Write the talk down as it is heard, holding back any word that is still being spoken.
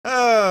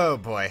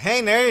boy.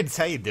 Hey nerds,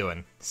 how you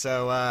doing?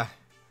 So, I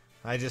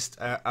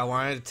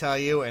wanted to tell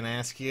you and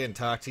ask you and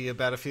talk to you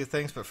about a few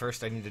things, but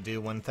first I need to do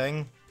one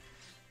thing,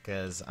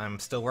 because I'm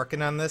still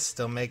working on this,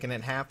 still making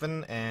it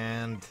happen,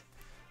 and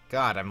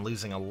God, I'm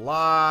losing a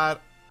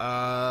lot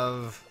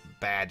of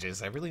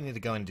badges. I really need to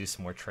go and do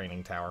some more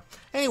training tower.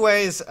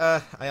 Anyways,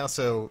 I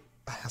also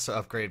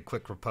upgraded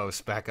quick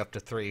riposte back up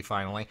to 3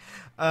 finally.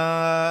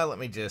 Let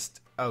me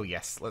just, oh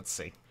yes, let's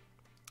see.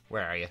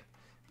 Where are you?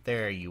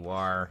 There you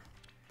are.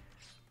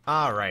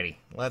 Alrighty,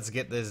 let's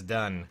get this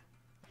done.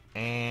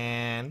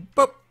 And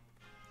boop!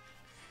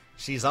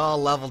 She's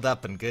all leveled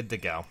up and good to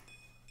go.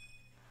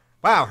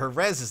 Wow, her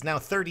res is now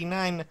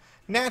 39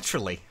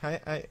 naturally.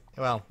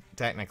 Well,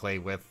 technically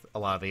with a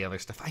lot of the other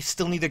stuff. I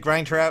still need to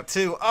grind her out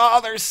too. Oh,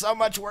 there's so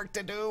much work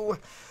to do.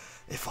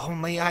 If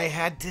only I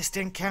had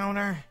distant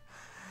counter.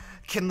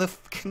 Can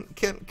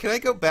I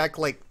go back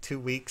like 2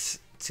 weeks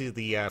to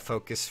the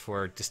focus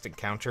for distant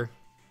counter,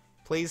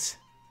 please?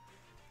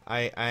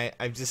 I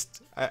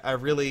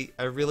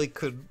really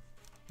could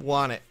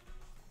want it.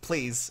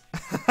 Please.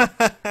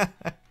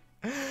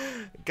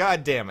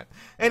 God damn it.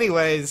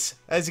 Anyways,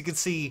 as you can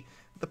see,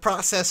 the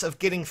process of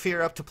getting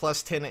fear up to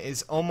plus 10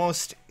 is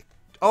almost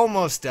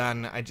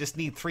done. I just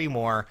need 3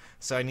 more,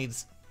 so I need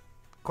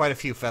quite a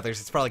few feathers.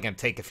 It's probably going to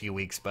take a few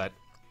weeks, but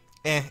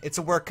it's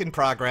a work in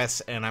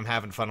progress, and I'm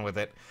having fun with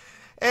it.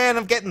 And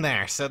I'm getting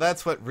there, so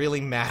that's what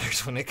really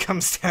matters when it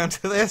comes down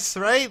to this,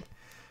 right?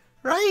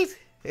 Right?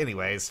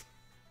 Anyways,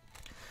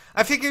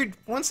 I figured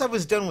once I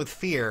was done with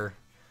fear,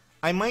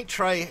 I might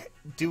try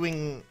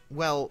doing,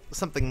 well,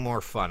 something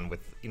more fun with,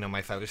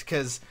 my feathers,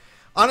 because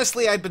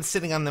honestly, I've been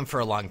sitting on them for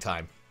a long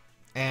time.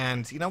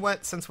 And you know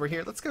what? Since we're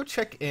here, let's go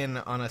check in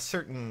on a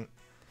certain,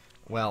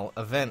 well,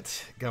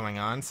 event going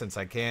on, since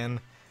I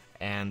can.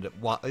 And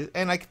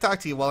I can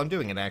talk to you while I'm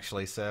doing it,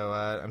 actually. So,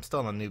 I'm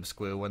still on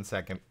lon'qu. 1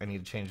 second. I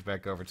need to change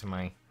back over to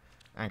my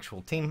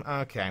actual team.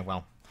 Okay,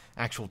 well,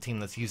 actual team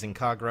that's using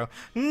Kagro.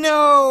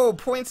 No!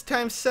 Points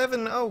times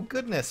 7! Oh,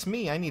 goodness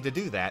me, I need to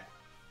do that.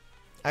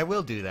 I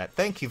will do that.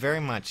 Thank you very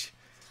much.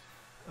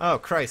 Oh,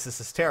 Christ,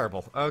 this is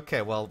terrible.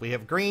 Okay, well, we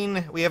have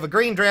green. We have a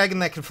green dragon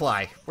that can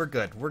fly. We're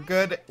good. We're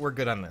good. We're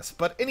good on this.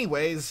 But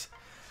anyways,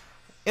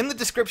 in the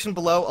description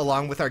below,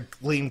 along with our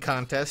Gleam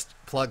contest,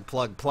 plug,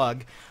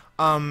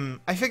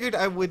 I figured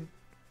I would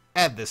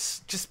add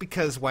this, just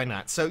because why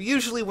not? So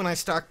usually when I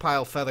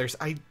stockpile feathers,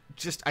 I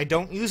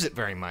don't use it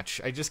very much.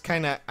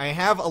 I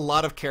have a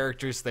lot of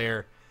characters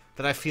there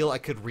that I feel I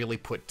could really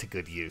put to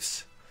good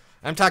use.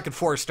 I'm talking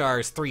 4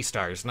 stars, 3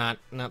 stars, not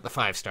the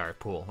 5-star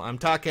pool. I'm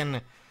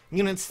talking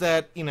units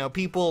that,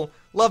 people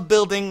love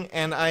building,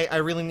 and I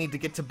really need to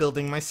get to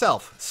building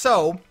myself.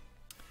 So,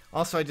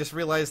 also I just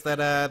realized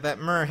that, that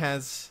Myrrh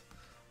has...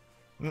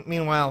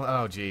 Meanwhile,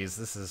 oh geez,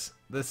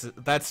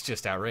 that's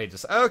just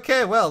outrageous.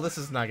 Okay, well, this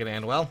is not gonna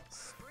end well.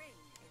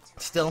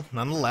 Still,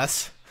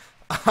 nonetheless.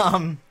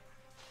 Oh,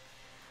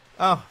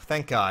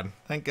 thank God.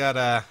 Thank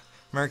God,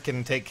 Myrrh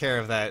can take care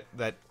of that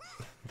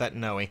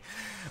Noe.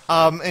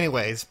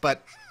 Anyways,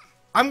 but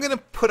I'm gonna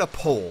put a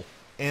poll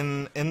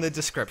in the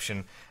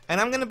description,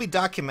 and I'm gonna be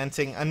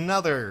documenting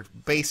another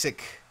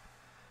basic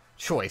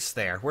choice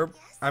there. Where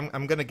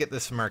I'm gonna get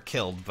this Myrrh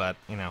killed, but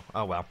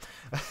oh well.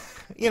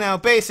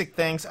 Basic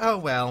things. Oh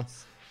well.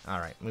 All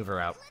right, move her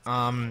out.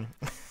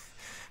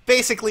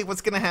 Basically,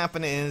 what's gonna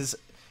happen is,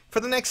 for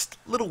the next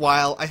little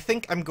while, I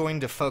think I'm going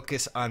to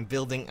focus on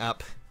building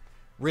up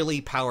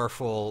really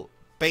powerful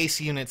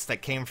base units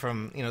that came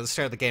from, the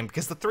start of the game,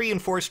 because the 3-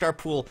 and 4-star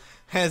pool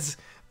has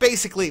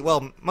basically,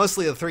 well,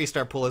 mostly the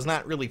 3-star pool has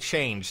not really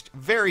changed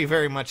very,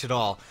 very much at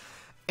all.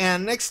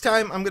 And next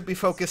time, I'm going to be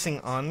focusing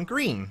on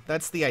green.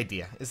 That's the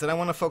idea, is that I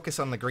want to focus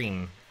on the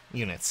green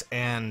units,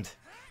 and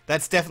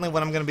that's definitely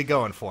what I'm going to be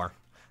going for,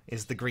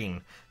 is the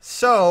green.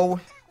 So,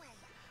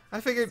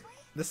 I figured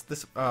this,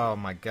 oh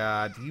my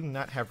God, do you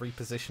not have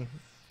reposition?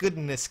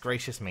 Goodness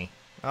gracious me.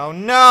 Oh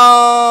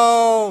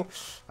no!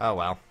 Oh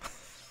well.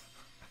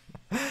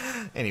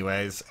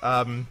 Anyways,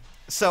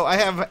 so I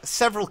have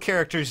several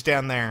characters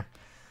down there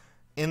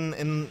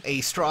in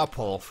a straw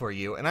poll for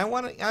you, and I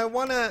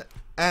wanna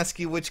ask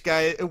you which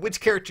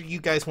character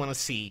you guys want to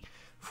see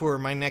for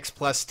my next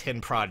plus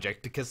 10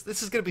 project, because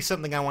this is gonna be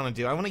something I want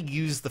to do. I want to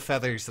use the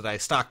feathers that I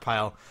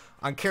stockpile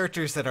on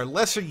characters that are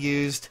lesser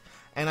used,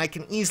 and I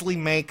can easily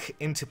make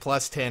into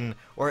plus 10,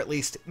 or at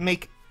least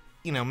make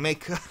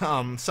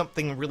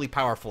something really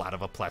powerful out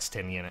of a plus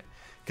 10 unit,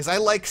 because I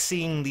like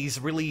seeing these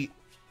really.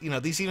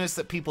 These units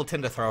that people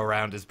tend to throw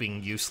around as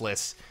being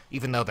useless,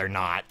 even though they're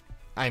not.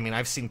 I mean,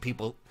 I've seen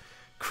people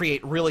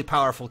create really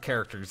powerful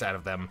characters out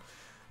of them.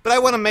 But I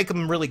want to make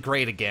them really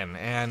great again,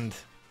 and...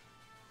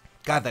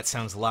 God, that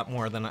sounds a lot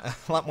more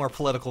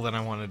political than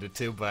I wanted it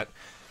to, but...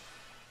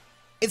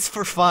 It's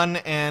for fun,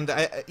 and,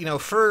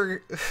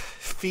 for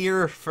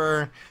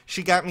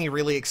she got me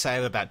really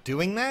excited about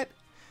doing that,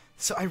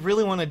 so I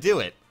really want to do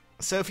it.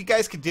 So if you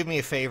guys could do me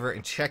a favor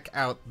and check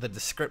out the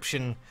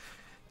description...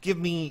 Give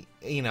me,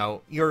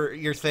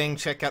 your thing,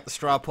 check out the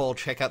straw poll,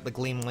 check out the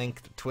Gleam link,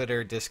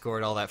 Twitter,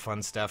 Discord, all that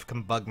fun stuff.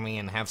 Come bug me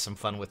and have some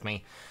fun with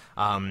me.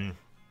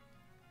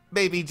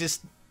 maybe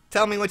just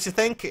tell me what you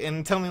think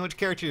and tell me which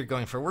character you're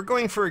going for. We're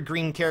going for a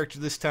green character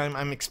this time.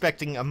 I'm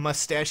expecting a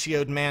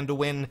mustachioed man to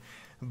win,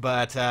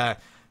 but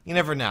you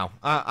never know.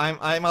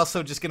 I'm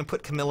also just going to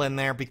put Camilla in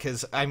there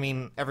because, I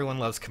mean, everyone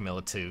loves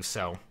Camilla too,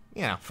 so,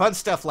 yeah, fun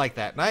stuff like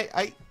that. And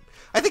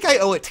I think I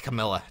owe it to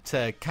Camilla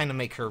to kind of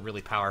make her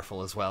really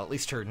powerful as well, at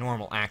least her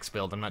normal axe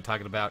build. I'm not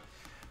talking about,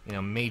 you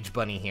know, Mage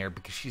Bunny here,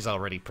 because she's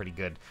already pretty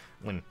good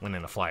when in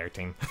a flyer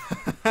team.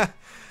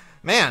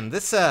 Man,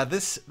 this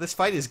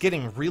fight is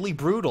getting really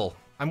brutal.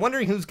 I'm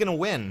wondering who's gonna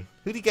win.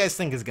 Who do you guys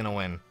think is gonna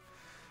win?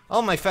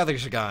 All my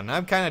feathers are gone.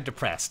 I'm kind of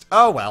depressed.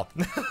 Oh well.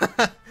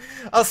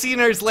 I'll see you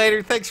nerds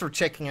later. Thanks for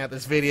checking out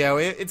this video.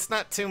 It's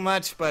not too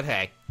much, but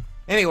hey.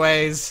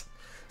 Anyways,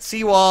 see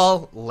you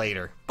all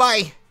later.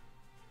 Bye!